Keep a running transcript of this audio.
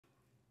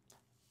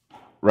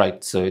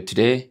Right, so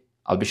today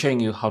I'll be showing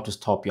you how to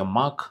stop your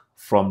Mac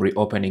from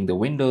reopening the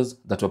windows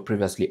that were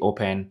previously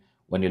open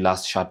when you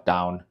last shut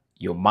down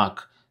your Mac.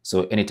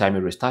 So anytime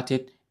you restart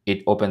it,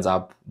 it opens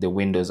up the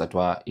windows that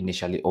were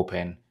initially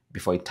open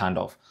before it turned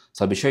off.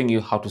 So I'll be showing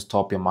you how to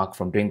stop your Mac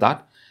from doing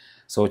that.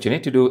 So what you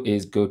need to do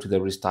is go to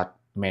the restart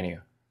menu.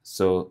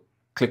 So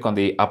click on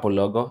the Apple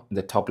logo in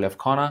the top left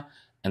corner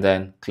and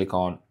then click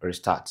on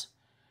restart.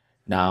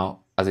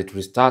 Now, as it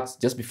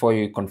restarts, just before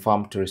you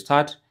confirm to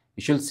restart,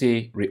 you should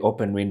see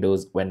reopen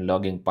windows when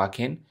logging back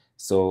in.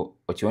 So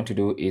what you want to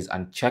do is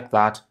uncheck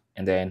that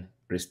and then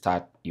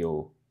restart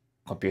your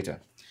computer.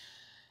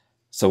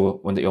 So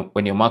when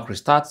your Mac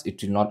restarts,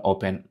 it will not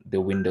open the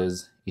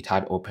windows it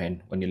had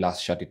open when you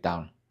last shut it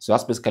down. So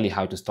that's basically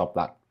how to stop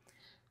that.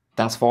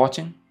 Thanks for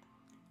watching.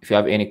 If you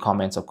have any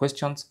comments or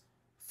questions,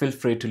 feel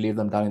free to leave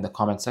them down in the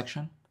comment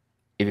section.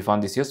 If you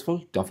found this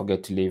useful, don't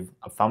forget to leave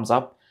a thumbs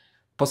up,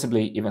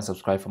 possibly even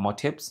subscribe for more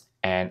tips,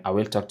 and I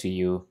will talk to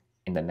you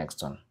in the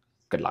next one.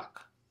 Good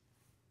luck.